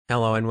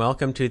Hello and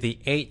welcome to the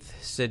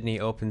 8th Sydney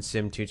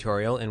OpenSim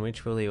tutorial in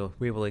which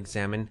we will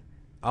examine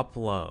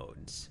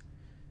uploads.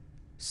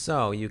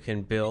 So you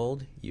can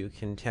build, you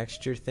can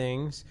texture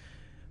things,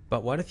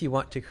 but what if you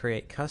want to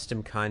create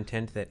custom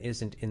content that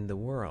isn't in the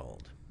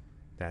world?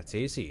 That's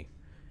easy.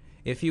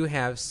 If you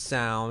have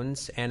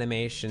sounds,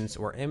 animations,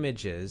 or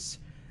images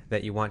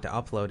that you want to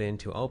upload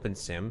into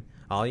OpenSim,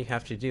 all you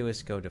have to do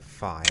is go to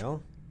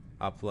File,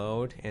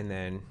 Upload, and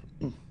then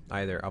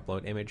either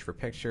upload image for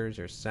pictures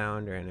or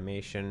sound or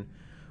animation,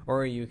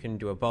 or you can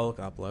do a bulk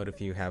upload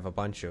if you have a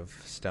bunch of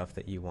stuff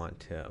that you want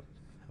to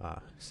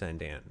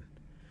send in.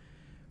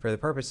 For the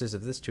purposes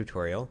of this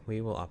tutorial,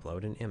 we will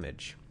upload an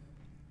image.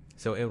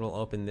 So it will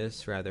open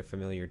this rather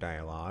familiar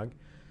dialog.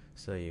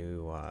 So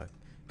you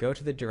go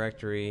to the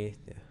directory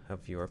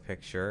of your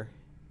picture,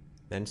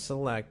 then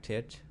select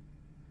it,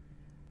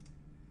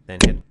 then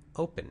hit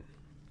open.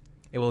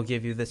 It will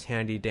give you this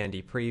handy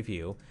dandy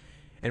preview.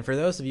 And for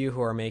those of you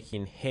who are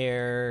making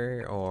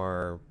hair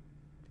or,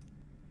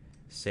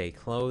 say,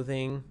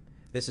 clothing,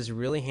 this is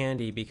really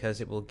handy because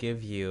it will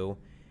give you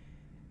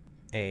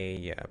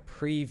a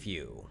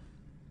preview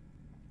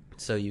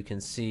so you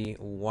can see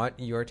what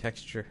your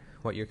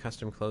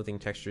custom clothing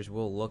textures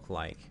will look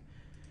like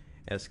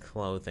as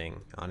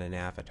clothing on an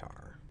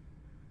avatar.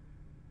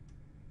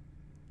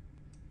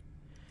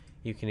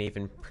 You can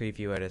even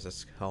preview it as a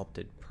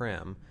sculpted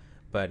prim.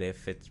 But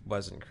if it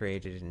wasn't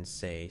created in,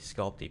 say,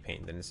 Sculpty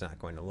Paint, then it's not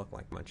going to look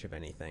like much of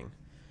anything.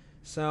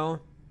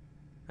 So,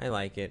 I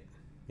like it.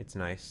 It's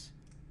nice.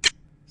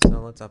 So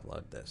let's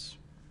upload this.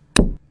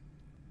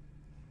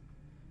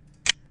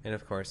 And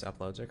of course,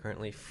 uploads are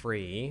currently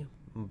free,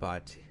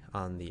 but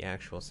on the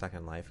actual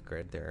Second Life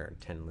grid, there are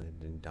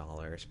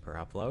 $10 per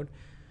upload.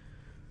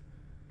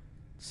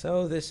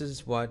 So this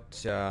is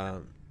what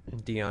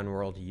Dion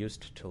World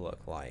used to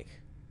look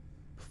like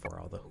before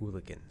all the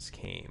hooligans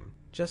came.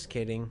 Just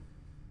kidding.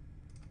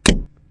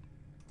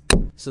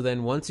 So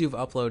then once you've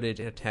uploaded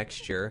a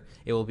texture,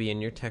 it will be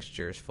in your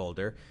textures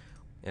folder,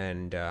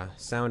 and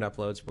sound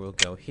uploads will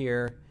go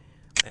here,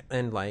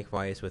 and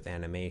likewise with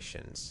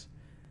animations.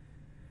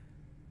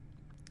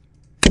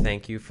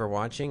 Thank you for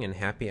watching and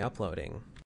happy uploading.